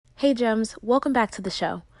Hey Gems, welcome back to the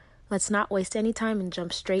show. Let's not waste any time and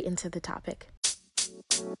jump straight into the topic.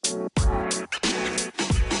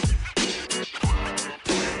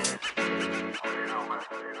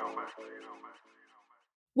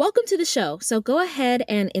 Welcome to the show. So go ahead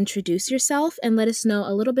and introduce yourself and let us know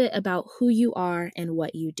a little bit about who you are and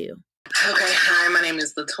what you do. Okay, hi, my name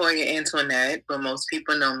is Latoya Antoinette, but most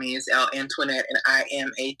people know me as L. Antoinette, and I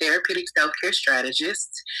am a therapeutic self-care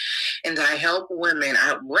strategist, and I help women,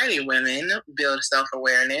 ready women, build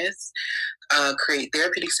self-awareness, create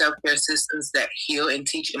therapeutic self-care systems that heal and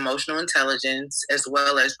teach emotional intelligence, as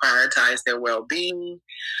well as prioritize their well-being.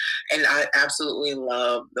 And I absolutely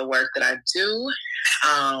love the work that I do.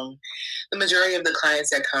 The majority of the clients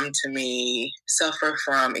that come to me suffer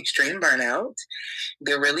from extreme burnout.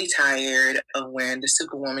 They're really tired of wearing the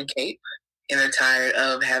superwoman cape, and they're tired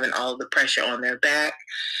of having all the pressure on their back.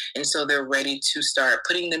 And so they're ready to start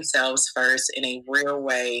putting themselves first in a real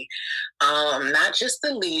way. Not just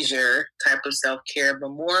the leisure type of self-care,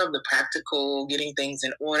 but more of the practical, getting things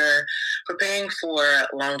in order, preparing for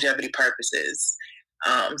longevity purposes.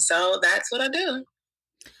 So that's what I do.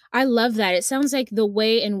 I love that. It sounds like the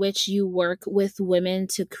way in which you work with women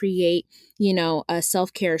to create, a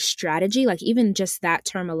self-care strategy, like even just that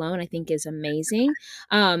term alone, I think is amazing.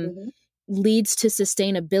 Mm-hmm. Leads to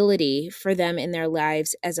sustainability for them in their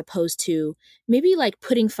lives as opposed to maybe like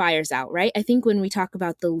putting fires out, right? I think when we talk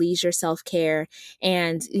about the leisure self-care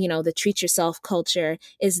and, the treat yourself culture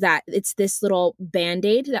is that it's this little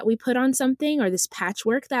band-aid that we put on something or this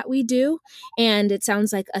patchwork that we do. And it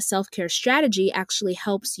sounds like a self-care strategy actually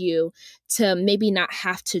helps you to maybe not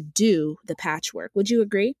have to do the patchwork. Would you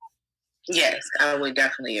agree? Yes, I would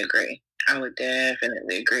definitely agree. I would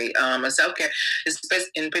definitely agree. A self care,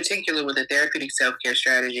 in particular with the therapeutic self care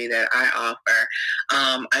strategy that I offer,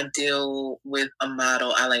 I deal with a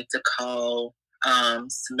model I like to call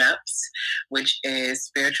SMEPS, which is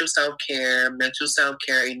spiritual self care, mental self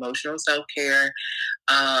care, emotional self care,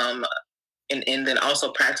 and then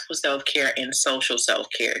also practical self care and social self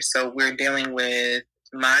care. So we're dealing with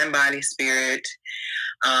mind, body, spirit,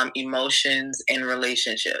 emotions, and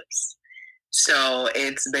relationships. So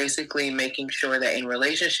it's basically making sure that in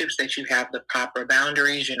relationships that you have the proper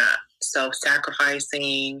boundaries, you're not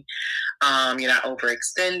self-sacrificing, you're not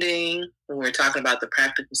overextending. When we're talking about the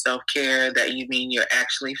practical self-care, that you mean you're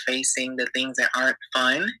actually facing the things that aren't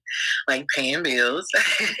fun, like paying bills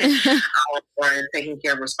or taking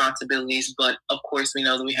care of responsibilities. But of course, we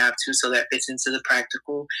know that we have to, so that fits into the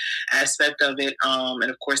practical aspect of it. And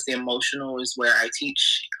of course, the emotional is where I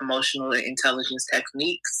teach emotional intelligence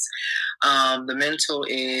techniques. The mental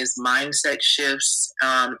is mindset shifts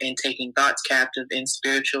and taking thoughts captive, and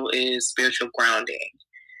spiritual is spiritual grounding.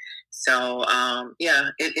 So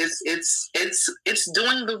it's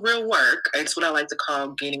doing the real work. It's what I like to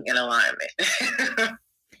call getting in alignment.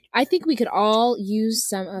 I think we could all use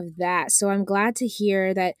some of that. So I'm glad to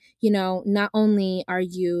hear that, not only are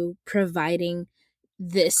you providing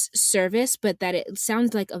this service, but that it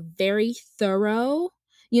sounds like a very thorough,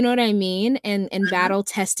 you know what I mean? And battle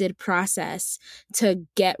tested process to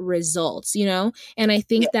get results, And I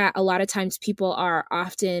think that a lot of times people are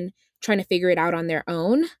often trying to figure it out on their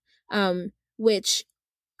own, which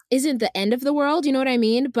isn't the end of the world, you know what I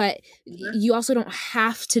mean? But you also don't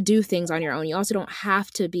have to do things on your own. You also don't have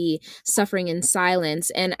to be suffering in silence.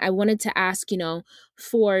 And I wanted to ask,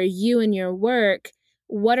 for you and your work,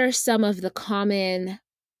 what are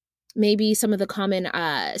maybe some of the common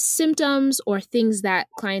symptoms or things that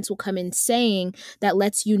clients will come in saying that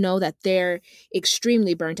lets you know that they're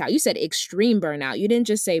extremely burnt out? You said extreme burnout. You didn't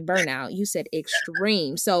just say burnout. You said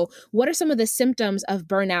extreme. So what are some of the symptoms of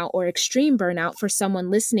burnout or extreme burnout for someone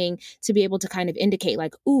listening to be able to kind of indicate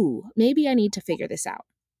like, ooh, maybe I need to figure this out?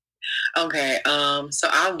 Okay, so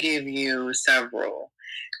I'll give you several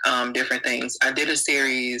different things. I did a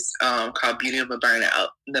series called Beauty of a Burnout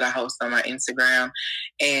that I host on my Instagram.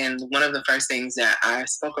 And one of the first things that I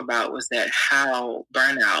spoke about was that how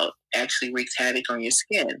burnout actually wreaks havoc on your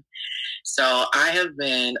skin. So I have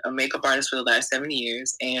been a makeup artist for the last 7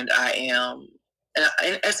 years, and I am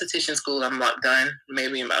in esthetician school. I'm about done,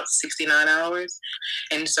 maybe in about 69 hours.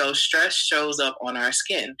 And so stress shows up on our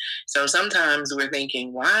skin. So sometimes we're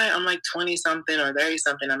thinking, why I'm like 20 something or 30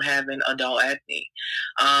 something, I'm having adult acne.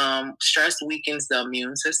 Stress weakens the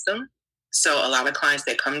immune system. So a lot of clients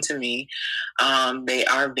that come to me, they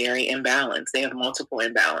are very imbalanced. They have multiple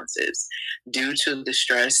imbalances due to the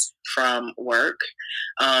stress from work.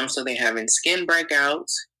 So they're having skin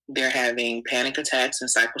breakouts. They're having panic attacks and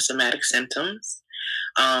psychosomatic symptoms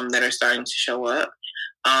that are starting to show up.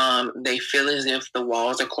 They feel as if the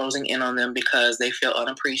walls are closing in on them because they feel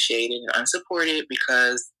unappreciated and unsupported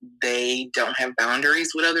because they don't have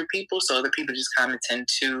boundaries with other people. So other people just kind of tend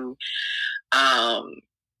to kind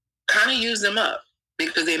of use them up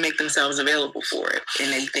because they make themselves available for it.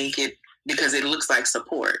 And they think it because it looks like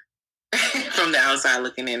support. From the outside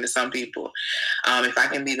looking into some people. If I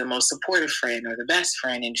can be the most supportive friend or the best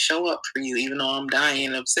friend and show up for you, even though I'm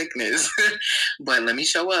dying of sickness, but let me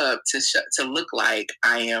show up to look like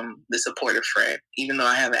I am the supportive friend, even though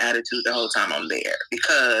I have an attitude the whole time I'm there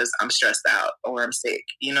because I'm stressed out or I'm sick,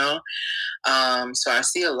 you know? So I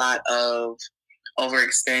see a lot of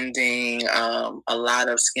overextending, a lot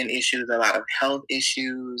of skin issues, a lot of health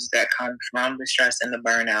issues that come from the stress and the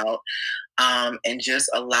burnout. And just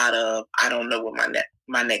a lot of I don't know what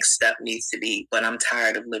my next step needs to be, but I'm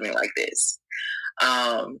tired of living like this.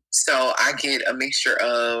 So I get a mixture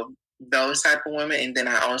of those type of women, and then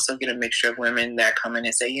I also get a mixture of women that come in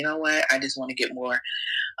and say, you know what, I just want to get more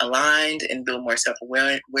aligned and build more self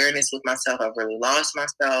awareness with myself. I've really lost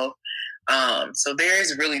myself. So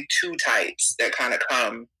there's really two types that kind of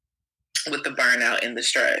come with the burnout and the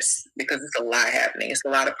stress because it's a lot happening. It's a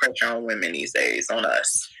lot of pressure on women these days, on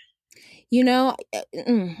us. You know,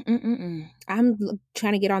 I'm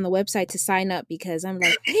trying to get on the website to sign up because I'm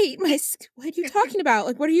like, wait, what are you talking about?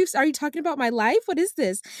 Like, are you talking about my life? What is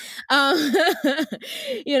this?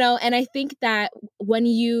 You know, and I think that when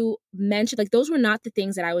you mentioned, like, those were not the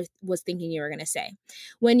things that I was thinking you were going to say.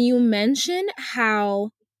 When you mention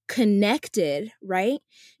how connected, right,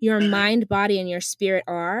 your mind, body, and your spirit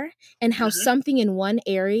are, and how something in one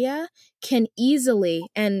area can easily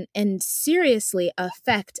and seriously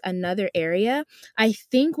affect another area, I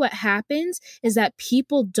think what happens is that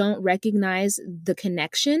people don't recognize the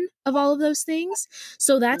connection of all of those things.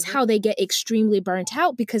 So that's how they get extremely burnt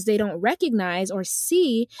out, because they don't recognize or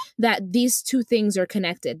see that these two things are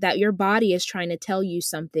connected, that your body is trying to tell you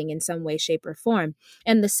something in some way, shape, or form.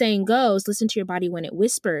 And the saying goes, listen to your body when it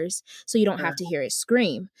whispers, so you don't have to hear it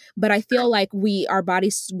scream. But I feel like our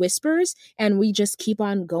body whispers and we just keep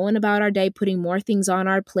on going about our day, putting more things on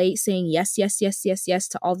our plate, saying yes, yes, yes, yes, yes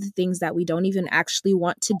to all the things that we don't even actually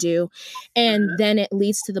want to do. And then it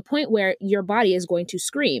leads to the point where your body is going to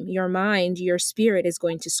scream, your mind, your spirit is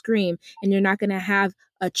going to scream, and you're not going to have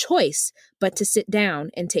a choice but to sit down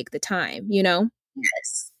and take the time, you know?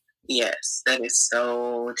 Yes, that is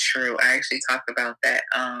so true. I actually talked about that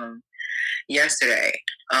yesterday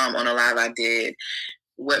on a live I did.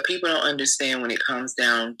 What people don't understand when it comes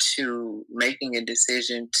down to making a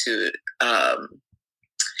decision to, how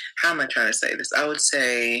am I trying to say this? I would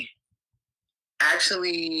say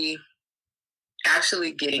actually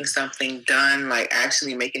getting something done, like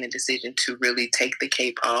actually making a decision to really take the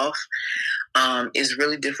cape off, is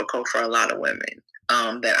really difficult for a lot of women.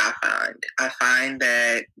 That I find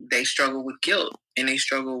that they struggle with guilt and they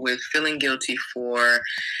struggle with feeling guilty for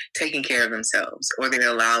taking care of themselves, or they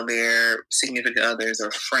allow their significant others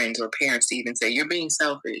or friends or parents to even say, you're being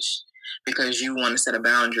selfish because you want to set a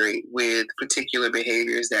boundary with particular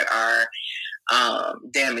behaviors that are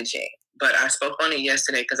damaging. But I spoke on it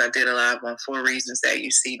yesterday because I did a live on 4 reasons that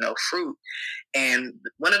you see no fruit. And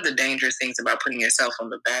one of the dangerous things about putting yourself on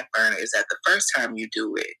the back burner is that the first time you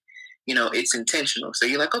do it, you know, it's intentional. So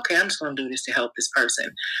you're like, okay, I'm just going to do this to help this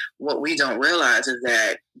person. What we don't realize is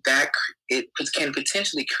that it can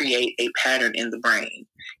potentially create a pattern in the brain.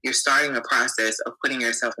 You're starting the process of putting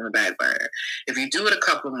yourself on the back burner. If you do it a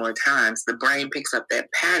couple more times, the brain picks up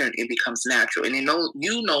that pattern. It becomes natural. And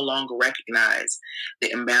you no longer recognize the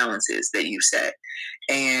imbalances that you set.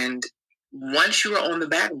 And once you are on the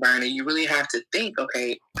back burner, you really have to think,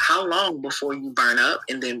 okay, how long before you burn up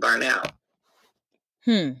and then burn out?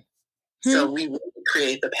 So we really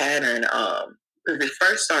create the pattern, because it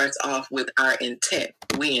first starts off with our intent.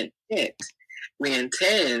 We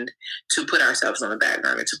intend to put ourselves on the back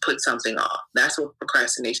burner, to put something off. That's what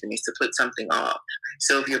procrastination means, to put something off.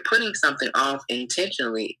 So if you're putting something off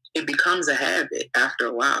intentionally, it becomes a habit after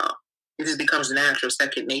a while. It just becomes natural,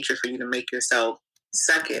 second nature for you to make yourself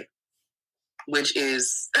second, which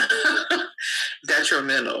is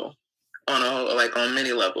detrimental on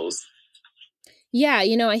many levels. Yeah,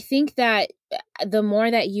 you know, I think that the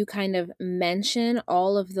more that you kind of mention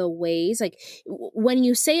all of the ways, like when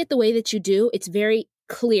you say it the way that you do, it's very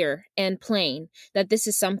clear and plain that this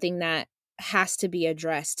is something that has to be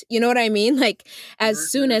addressed. You know what I mean? Like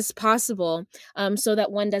as soon as possible, so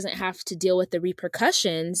that one doesn't have to deal with the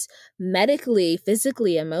repercussions medically,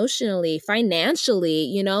 physically, emotionally, financially,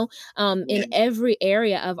 you know, in every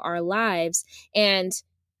area of our lives. And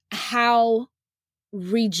how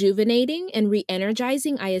rejuvenating and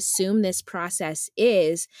re-energizing I assume this process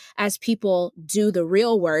is, as people do the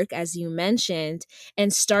real work, as you mentioned,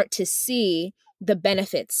 and start to see the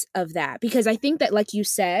benefits of that. Because I think that, like you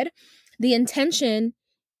said, the intention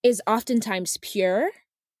is oftentimes pure.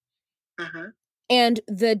 And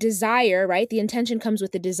the desire, right? The intention comes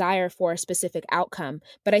with the desire for a specific outcome.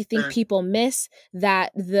 But I think people miss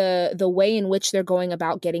that the way in which they're going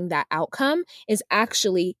about getting that outcome is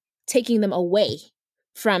actually taking them away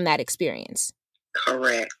from that experience.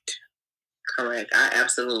 Correct. I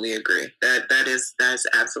absolutely agree. That's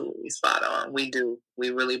absolutely spot on. We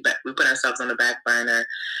really we put ourselves on the back burner.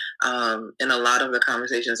 In a lot of the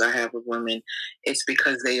conversations I have with women, it's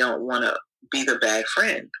because they don't want to be the bad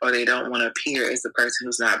friend, or they don't want to appear as the person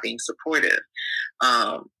who's not being supportive.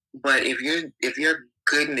 But if your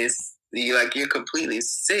goodness, you're completely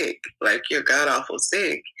sick, like you're god awful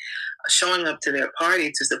sick, showing up to their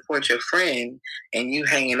party to support your friend and you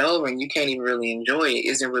hanging over and you can't even really enjoy it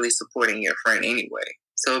isn't really supporting your friend anyway.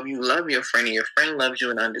 So if you love your friend and your friend loves you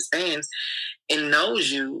and understands and knows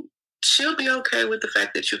you, she'll be okay with the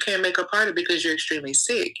fact that you can't make a party because you're extremely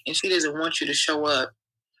sick, and she doesn't want you to show up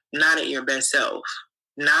not at your best self,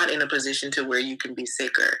 not in a position to where you can be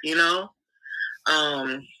sicker,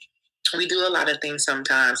 we do a lot of things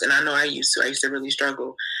sometimes, and I know I used to really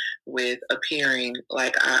struggle with appearing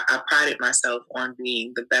like I prided myself on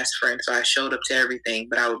being the best friend, so I showed up to everything,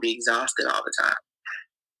 but I would be exhausted all the time,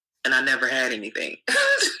 and I never had anything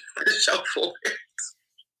to show for it.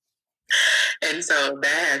 And so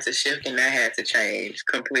that had to shift and that had to change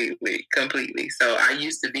completely. So I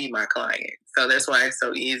used to be my client, so that's why it's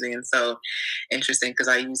so easy and so interesting, because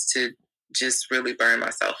I used to just really burn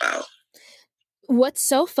myself out. What's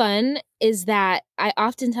so fun is that I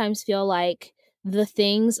oftentimes feel like the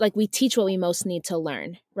things, like, we teach what we most need to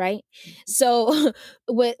learn, right? So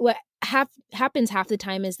what happens half the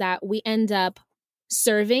time is that we end up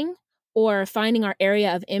serving or finding our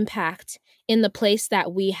area of impact in the place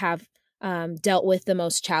that we have dealt with the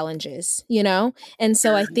most challenges, And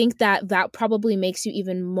so I think that probably makes you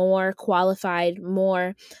even more qualified,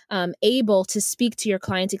 more able to speak to your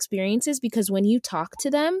clients' experiences, because when you talk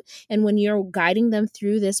to them and when you're guiding them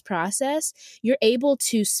through this process, you're able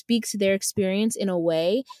to speak to their experience in a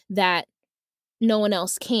way that no one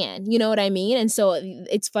else can. You know what I mean? And so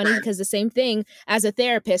it's funny because the same thing as a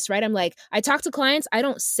therapist, right? I'm like, I talk to clients. I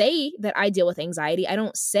don't say that I deal with anxiety. I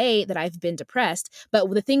don't say that I've been depressed, but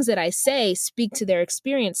the things that I say speak to their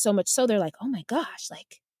experience so much so they're like, oh my gosh,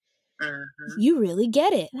 like, you really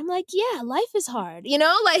get it. And I'm like, yeah, life is hard,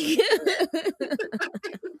 like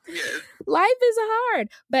life is hard.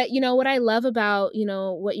 But what I love about,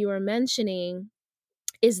 what you were mentioning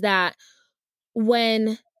is that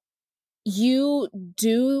when you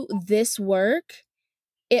do this work,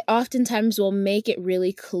 it oftentimes will make it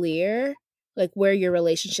really clear, like, where your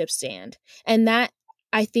relationships stand. And that,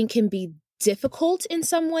 I think, can be difficult in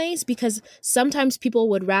some ways, because sometimes people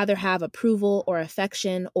would rather have approval or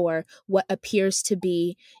affection or what appears to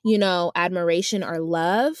be, admiration or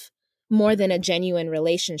love more than a genuine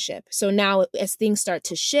relationship. So now as things start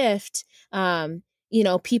to shift,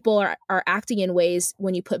 people are acting in ways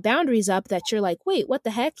when you put boundaries up that you're like, wait, what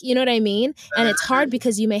the heck? You know what I mean? And it's hard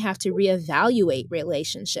because you may have to reevaluate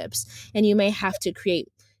relationships, and you may have to create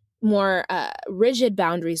more rigid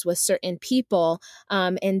boundaries with certain people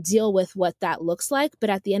and deal with what that looks like. But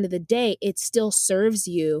at the end of the day, it still serves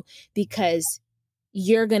you, because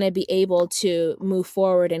you're going to be able to move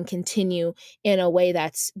forward and continue in a way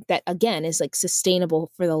that again is like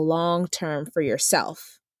sustainable for the long term for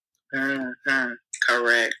yourself.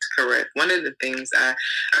 Correct. One of the things I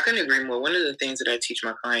couldn't agree more. One of the things that I teach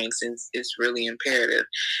my clients is really imperative,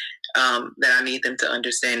 that I need them to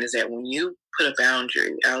understand, is that when you put a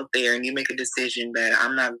boundary out there and you make a decision that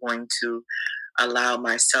I'm not going to allow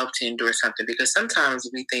myself to endure something, because sometimes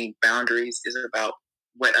we think boundaries is about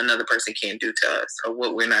what another person can do to us or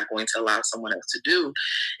what we're not going to allow someone else to do.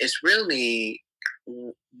 It's really,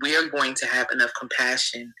 we're going to have enough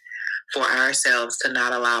compassion for ourselves to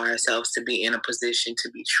not allow ourselves to be in a position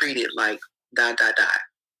to be treated like ... And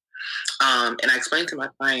I explain to my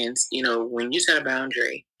clients, when you set a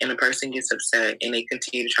boundary and a person gets upset and they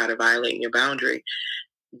continue to try to violate your boundary,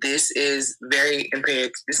 this is very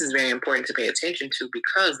impaired. This is very important to pay attention to,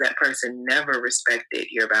 because that person never respected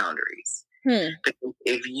your boundaries.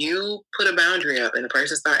 If you put a boundary up and the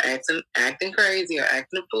person start acting crazy or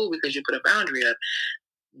acting a fool because you put a boundary up,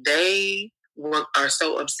 they are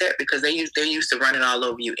so upset because they're used to running all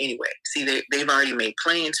over you anyway. See, they've already made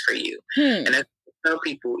plans for you, and that's tell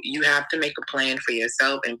people, you have to make a plan for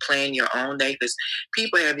yourself and plan your own day, because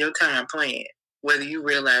people have your time planned. whether you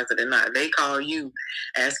realize it or not. They call you,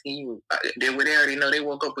 asking you. They already know they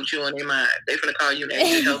woke up with you on their mind. They finna call you and ask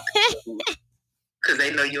you help because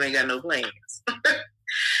they know you ain't got no plans.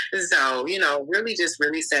 So,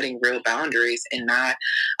 really setting real boundaries and not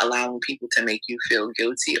allowing people to make you feel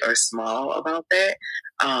guilty or small about that.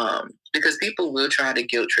 Because people will try to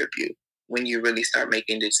guilt trip you when you really start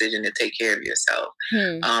making a decision to take care of yourself.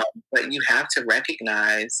 But you have to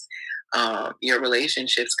recognize your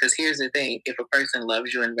relationships, because here's the thing: if a person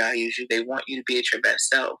loves you and values you, they want you to be at your best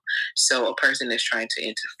self. So a person that's trying to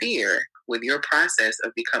interfere with your process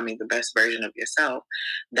of becoming the best version of yourself,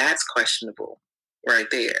 that's questionable right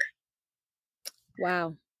there.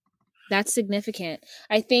 Wow. That's significant.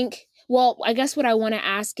 I think, well, I guess what I want to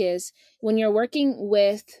ask is, when you're working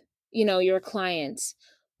with, your clients,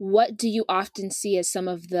 what do you often see as some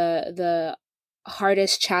of the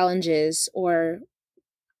hardest challenges or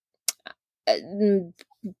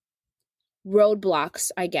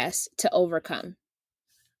roadblocks, I guess, to overcome?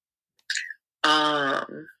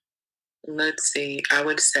 Let's see. I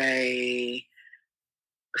would say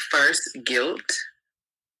first, guilt,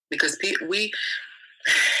 because we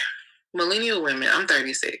millennial women. I'm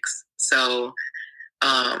 36, so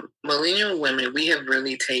millennial women, we have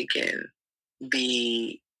really taken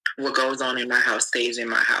what goes on in my house stays in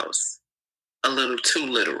my house a little too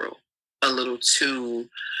literal, a little too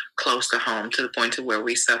close to home, to the point to where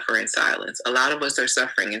we suffer in silence. A lot of us are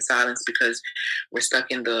suffering in silence because we're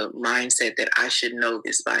stuck in the mindset that I should know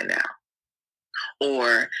this by now.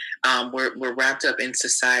 Or we're wrapped up in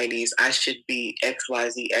society's I should be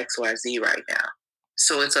XYZ right now.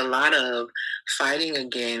 So it's a lot of fighting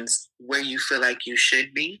against where you feel like you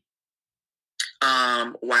should be.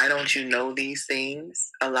 Why don't you know these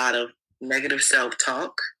things? A lot of negative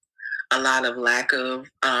self-talk, a lot of lack of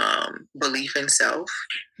belief in self.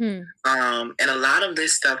 And a lot of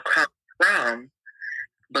this stuff comes from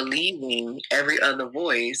believing every other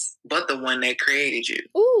voice but the one that created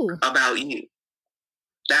you about you.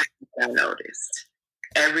 That's what I noticed.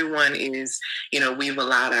 Everyone is, we've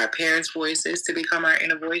allowed our parents' voices to become our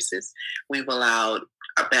inner voices. We've allowed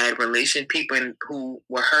a bad relation, people who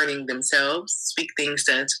were hurting themselves, speak things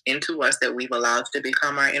into us that we've allowed to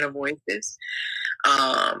become our inner voices.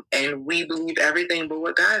 And we believe everything but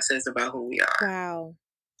what God says about who we are. Wow.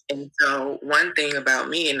 And so one thing about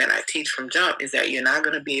me, and that I teach from jump, is that you're not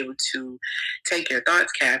going to be able to take your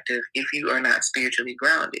thoughts captive if you are not spiritually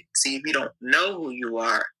grounded. See, if you don't know who you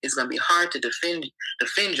are, it's going to be hard to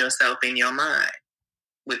defend yourself in your mind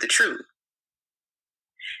with the truth.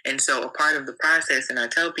 And so a part of the process, and I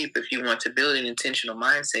tell people, if you want to build an intentional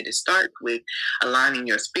mindset, it starts with aligning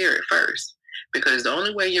your spirit first. Because the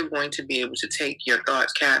only way you're going to be able to take your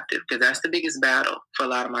thoughts captive, because that's the biggest battle for a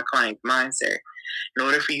lot of my clients' mindset. In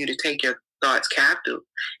order for you to take your thoughts captive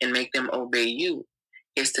and make them obey you,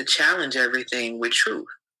 is to challenge everything with truth.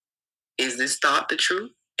 Is this thought the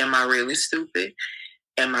truth? Am I really stupid?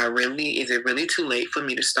 Is it really too late for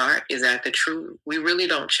me to start? Is that the truth? We really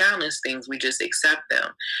don't challenge things. We just accept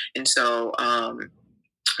them. And so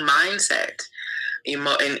mindset,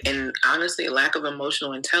 and honestly, lack of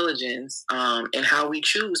emotional intelligence in how we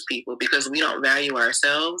choose people, because we don't value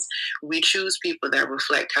ourselves. We choose people that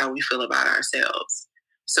reflect how we feel about ourselves.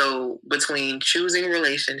 So between choosing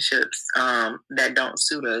relationships that don't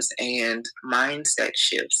suit us and mindset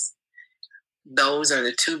shifts, those are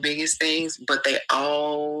the two biggest things, but they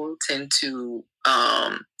all tend to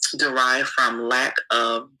derive from lack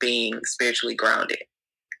of being spiritually grounded,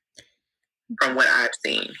 from what I've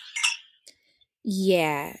seen.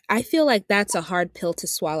 Yeah, I feel like that's a hard pill to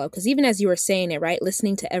swallow, because even as you were saying it, right,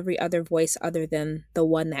 listening to every other voice other than the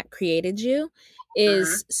one that created you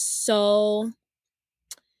is so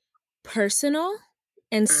personal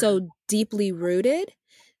and so deeply rooted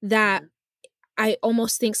that I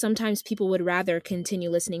almost think sometimes people would rather continue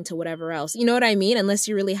listening to whatever else, you know what I mean? Unless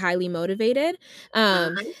you're really highly motivated,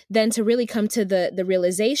 than to really come to the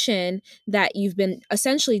realization that you've been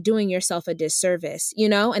essentially doing yourself a disservice,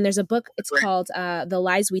 And there's a book, it's called The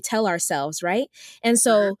Lies We Tell Ourselves, right? And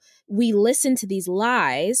so we listen to these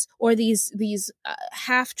lies or these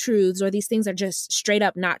half-truths, or these things are just straight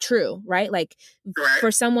up not true, right? Like for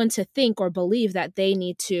someone to think or believe that they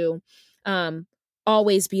need to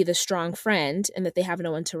always be the strong friend and that they have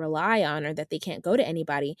no one to rely on, or that they can't go to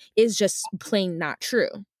anybody, is just plain not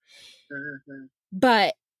true.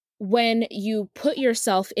 But when you put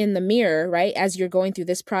yourself in the mirror, right, as you're going through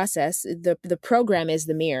this process, the program is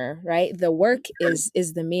the mirror, right? The work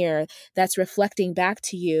is the mirror that's reflecting back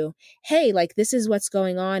to you, hey, like, this is what's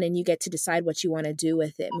going on, and you get to decide what you want to do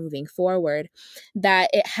with it moving forward.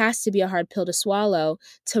 That it has to be a hard pill to swallow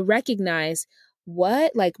to recognize,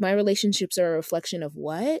 what? Like, my relationships are a reflection of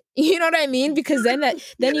what? You know what I mean? Because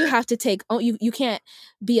then you have to take, you can't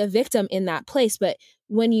be a victim in that place. But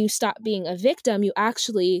when you stop being a victim, you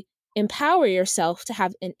actually empower yourself to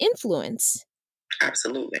have an influence.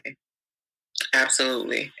 Absolutely.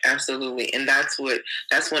 Absolutely. Absolutely. And that's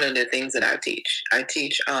one of the things that I teach. I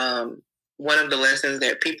teach, one of the lessons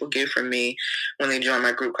that people get from me when they join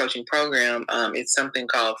my group coaching program, it's something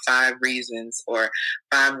called 5 reasons or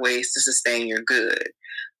 5 ways to sustain your good.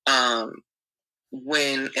 I'm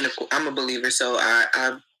a believer, so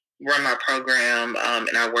I run my program,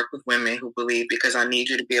 and I work with women who believe, because I need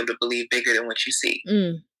you to be able to believe bigger than what you see.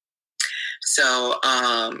 So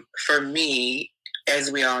for me,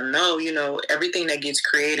 as we all know, everything that gets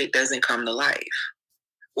created doesn't come to life,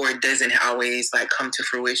 or it doesn't always like come to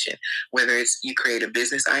fruition. Whether it's you create a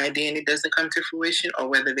business idea and it doesn't come to fruition, or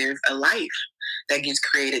whether there's a life that gets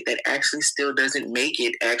created that actually still doesn't make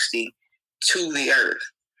it actually to the earth.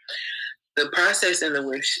 The process in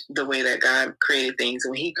the way that God created things,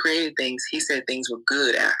 when He created things, He said things were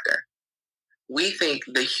good after. We think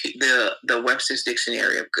the Webster's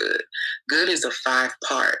Dictionary of good is a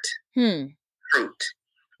 5-part fruit.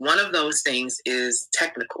 One of those things is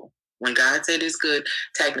technical. When God said it's good,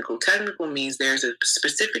 technical means there's a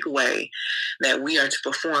specific way that we are to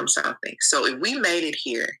perform something. So if we made it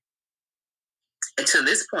here to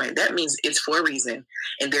this point, that means it's for a reason,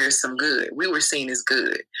 and there is some good. We were seen as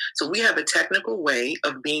good. So we have a technical way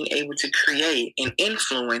of being able to create and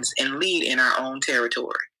influence and lead in our own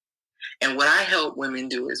territory. And what I help women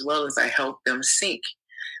do, as well as I help them sync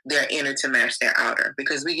their inner to match their outer,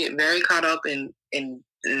 because we get very caught up in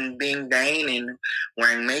being vain and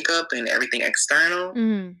wearing makeup and everything external.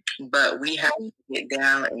 But we have to get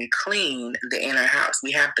down and clean the inner house.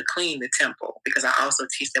 We have to clean the temple, because I also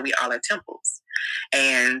teach that we all are temples.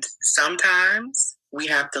 And sometimes we're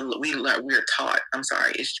taught,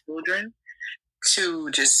 as children,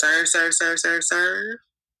 to just serve.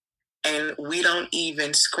 And we don't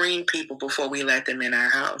even screen people before we let them in our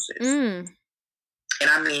houses. And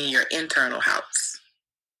I mean your internal house.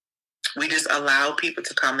 We just allow people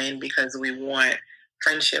to come in because we want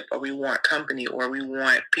friendship, or we want company, or we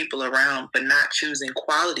want people around, but not choosing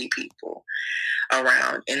quality people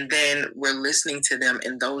around. And then we're listening to them,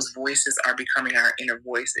 and those voices are becoming our inner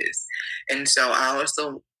voices. And so I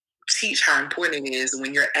also teach how important it is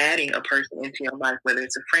when you're adding a person into your life, whether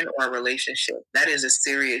it's a friend or a relationship. That is a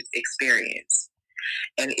serious experience,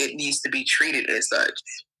 and it needs to be treated as such.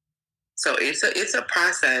 So it's a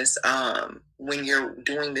process when you're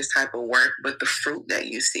doing this type of work, but the fruit that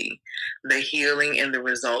you see, the healing and the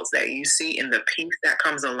results that you see, and the peace that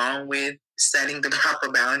comes along with setting the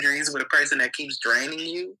proper boundaries with a person that keeps draining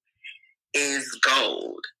you is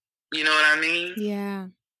gold. You know what I mean?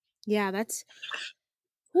 Yeah, that's...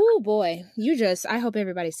 Oh boy, I hope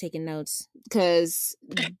everybody's taking notes, because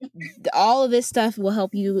all of this stuff will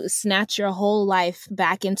help you snatch your whole life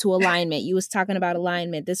back into alignment. You was talking about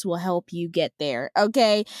alignment. This will help you get there.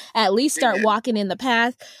 Okay. At least start walking in the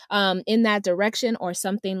path, in that direction, or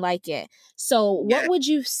something like it. So what would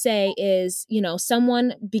you say is,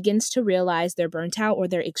 someone begins to realize they're burnt out, or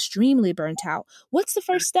they're extremely burnt out? What's the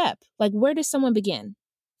first step? Like, where does someone begin?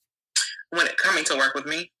 When it coming to work with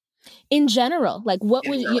me? In general, like, what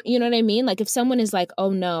would you know what I mean? Like, if someone is like,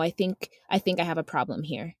 oh no, I think I have a problem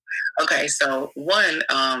here. Okay, so one,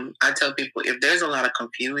 I tell people, if there's a lot of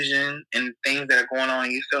confusion and things that are going on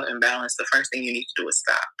and you feel imbalanced, the first thing you need to do is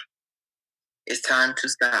stop. It's time to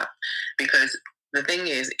stop. Because the thing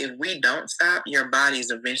is, if we don't stop, your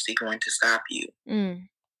body's eventually going to stop you. And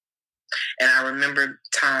I remember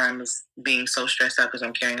times being so stressed out because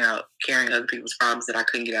I'm carrying other people's problems that I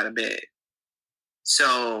couldn't get out of bed.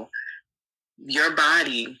 So your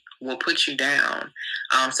body will put you down.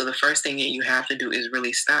 So the first thing that you have to do is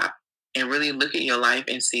really stop and really look at your life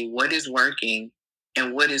and see what is working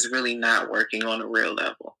and what is really not working on a real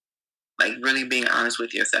level. Like, really being honest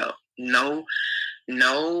with yourself. No,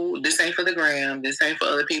 this ain't for the gram. This ain't for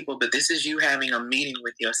other people, but this is you having a meeting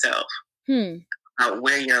with yourself about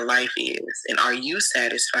where your life is. And are you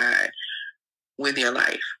satisfied with your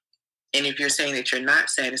life? And if you're saying that you're not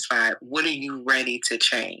satisfied, what are you ready to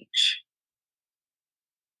change?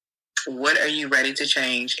 What are you ready to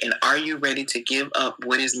change? And are you ready to give up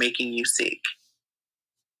what is making you sick?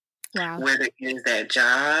 Wow. Whether it is that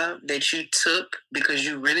job that you took because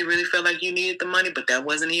you really, really felt like you needed the money, but that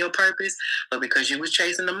wasn't your purpose, but because you was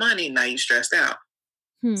chasing the money, now you're stressed out.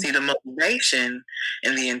 See, the motivation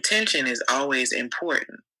and the intention is always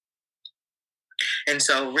important. And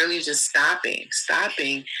so really just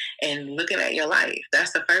stopping and looking at your life.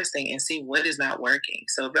 That's the first thing, and see what is not working.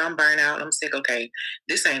 So if I'm burnt out, I'm sick, okay,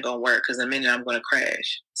 this ain't gonna work because in a minute I'm gonna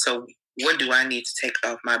crash. So what do I need to take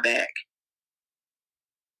off my back?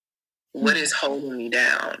 What is holding me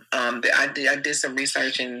down? I did some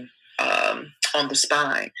research on the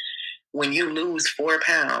spine. When you lose 4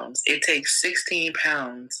 pounds, it takes 16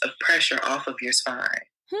 pounds of pressure off of your spine.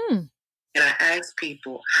 And I ask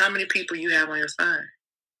people, how many people you have on your spine?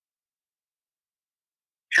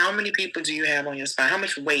 How many people do you have on your spine? How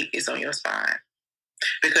much weight is on your spine?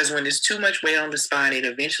 Because when there's too much weight on the spine, it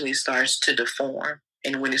eventually starts to deform.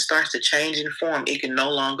 And when it starts to change in form, it can no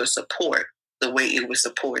longer support the weight it was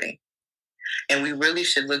supporting. And we really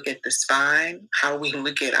should look at the spine, how we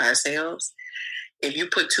look at ourselves. If you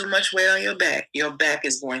put too much weight on your back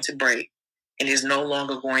is going to break and is no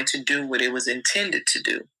longer going to do what it was intended to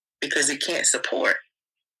do because it can't support,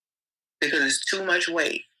 because it's too much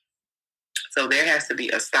weight. So there has to be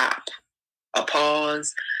a stop, a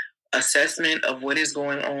pause, assessment of what is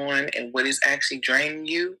going on and what is actually draining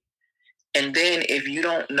you. And then if you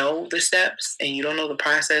don't know the steps and you don't know the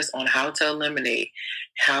process on how to eliminate,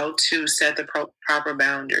 how to set the proper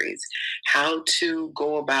boundaries, how to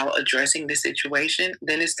go about addressing the situation,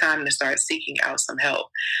 then it's time to start seeking out some help.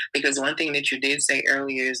 Because one thing that you did say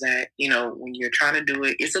earlier is that, when you're trying to do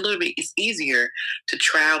it, it's easier to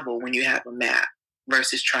travel when you have a map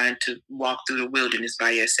versus trying to walk through the wilderness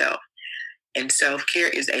by yourself. And self-care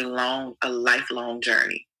is a lifelong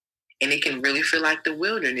journey. And it can really feel like the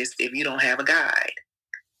wilderness if you don't have a guide.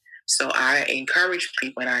 So I encourage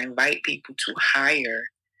people and I invite people to hire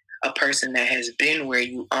a person that has been where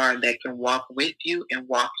you are, that can walk with you and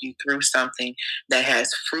walk you through something that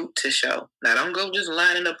has fruit to show. Now, don't go just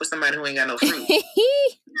lining up with somebody who ain't got no fruit.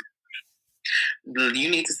 You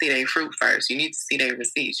need to see their fruit first. You need to see their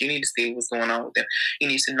receipts. You need to see what's going on with them. You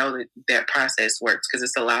need to know that process works, because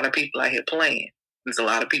it's a lot of people out here playing. There's a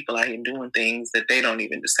lot of people out here doing things that they don't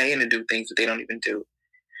even say, and to do things that they don't even do.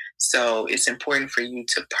 So it's important for you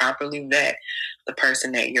to properly vet the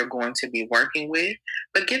person that you're going to be working with,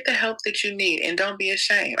 but get the help that you need and don't be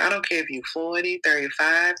ashamed. I don't care if you're 40,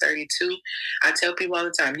 35, 32. I tell people all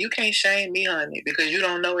the time, you can't shame me, honey, because you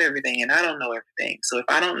don't know everything and I don't know everything. So if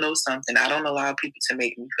I don't know something, I don't allow people to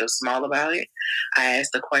make me feel small about it. I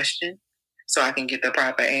ask the question so I can get the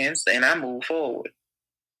proper answer and I move forward.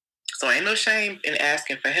 So ain't no shame in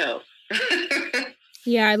asking for help.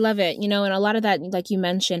 Yeah, I love it. And a lot of that, like you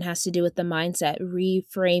mentioned, has to do with the mindset,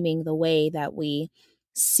 reframing the way that we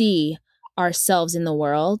see ourselves in the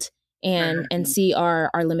world and see our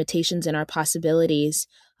limitations and our possibilities,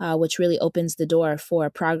 which really opens the door for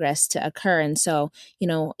progress to occur. And so,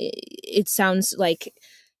 it sounds like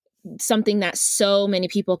something that so many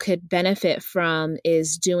people could benefit from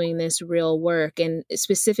is doing this real work. And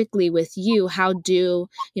specifically with you, how do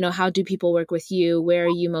people work with you? Where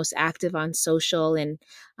are you most active on social and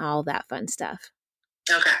all that fun stuff?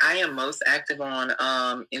 Okay, I am most active on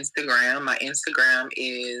Instagram. My Instagram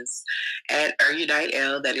is at Erudite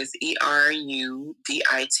Elle. That is ERUDITEELLE.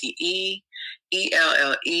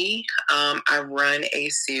 I run a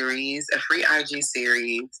free IG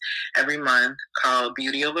series every month called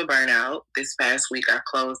Beauty Over Burnout. This past week, I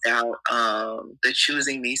closed out the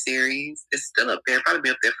Choosing Me series. It's still up there, probably be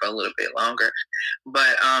up there for a little bit longer.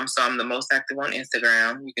 But so I'm the most active on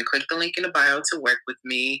Instagram. You can click the link in the bio to work with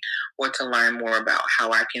me or to learn more about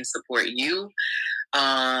how I can support you.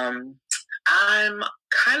 I'm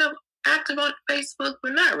kind of active on Facebook,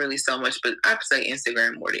 but not really so much. But I'd say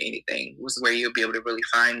Instagram more than anything was where you'll be able to really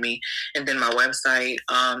find me. And then my website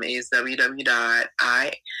is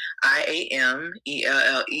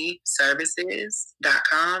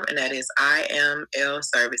www.iamellservices.com, and that is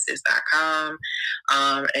imlservices.com.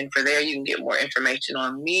 And for there, you can get more information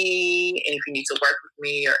on me. And if you need to work with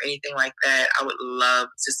me or anything like that, I would love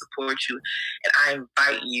to support you. And I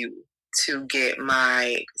invite you to get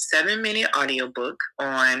my 7-minute audiobook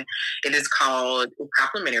it is called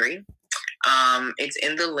Complimentary. It's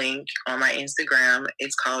in the link on my Instagram.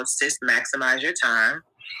 It's called Sis Maximize Your Time.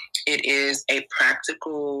 It is a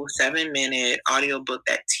practical 7-minute audiobook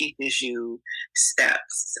that teaches you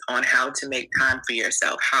steps on how to make time for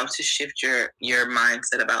yourself, how to shift your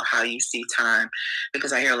mindset about how you see time.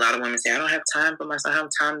 Because I hear a lot of women say, I don't have time for myself. I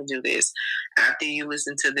don't have time to do this. After you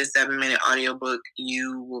listen to this 7-minute audiobook,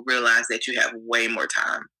 you will realize that you have way more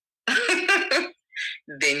time.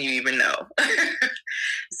 than you even know.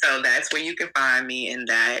 So that's where you can find me, and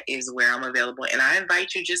that is where I'm available. And I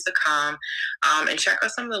invite you just to come and check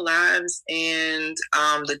out some of the lives and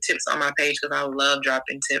the tips on my page, because I love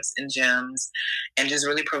dropping tips and gems and just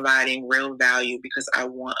really providing real value, because I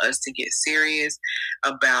want us to get serious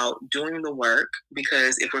about doing the work.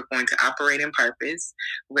 Because if we're going to operate in purpose,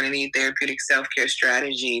 we're going to need therapeutic self-care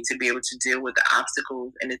strategy to be able to deal with the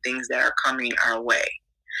obstacles and the things that are coming our way.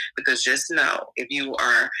 Because just know, if you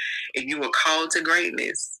were called to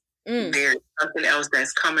greatness, there's something else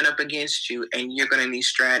that's coming up against you, and you're going to need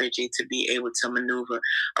strategy to be able to maneuver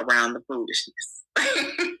around the foolishness.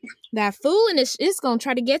 That foolishness is going to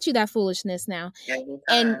try to get you, that foolishness now.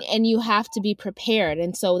 And you have to be prepared.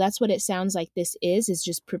 And so that's what it sounds like this is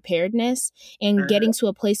just preparedness and getting to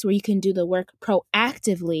a place where you can do the work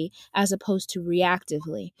proactively as opposed to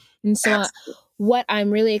reactively. And so what I'm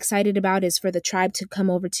really excited about is for the tribe to come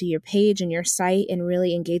over to your page and your site and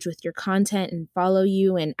really engage with your content and follow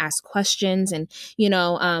you and ask questions and,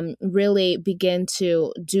 really begin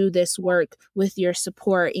to do this work with your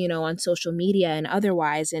support, on social media and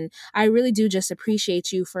otherwise. And I really do just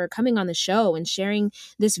appreciate you for coming on the show and sharing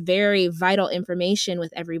this very vital information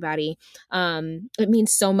with everybody. It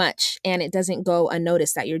means so much, and it doesn't go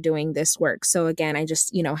unnoticed that you're doing this work. So again, I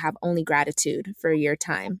just, have only gratitude for your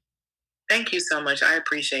time. Thank you so much. I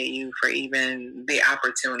appreciate you for even the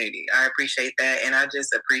opportunity. I appreciate that. And I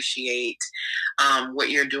just appreciate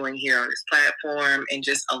what you're doing here on this platform and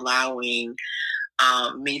just allowing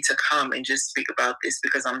me to come and just speak about this,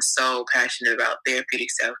 because I'm so passionate about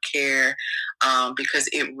therapeutic self-care, because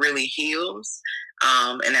it really heals.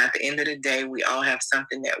 And at the end of the day, we all have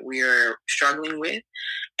something that we're struggling with.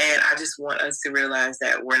 And I just want us to realize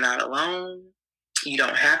that we're not alone. You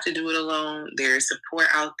don't have to do it alone. There's support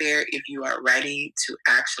out there if you are ready to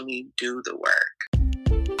actually do the work.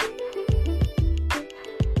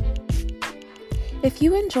 If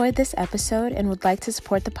you enjoyed this episode and would like to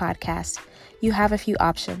support the podcast, you have a few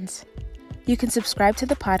options. You can subscribe to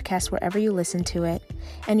the podcast wherever you listen to it,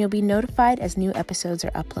 and you'll be notified as new episodes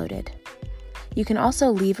are uploaded. You can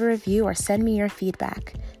also leave a review or send me your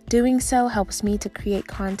feedback. Doing so helps me to create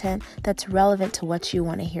content that's relevant to what you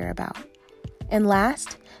want to hear about. And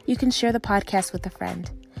last, you can share the podcast with a friend.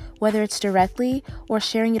 Whether it's directly or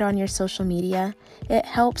sharing it on your social media, it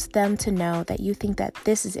helps them to know that you think that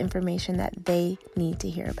this is information that they need to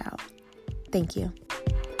hear about. Thank you.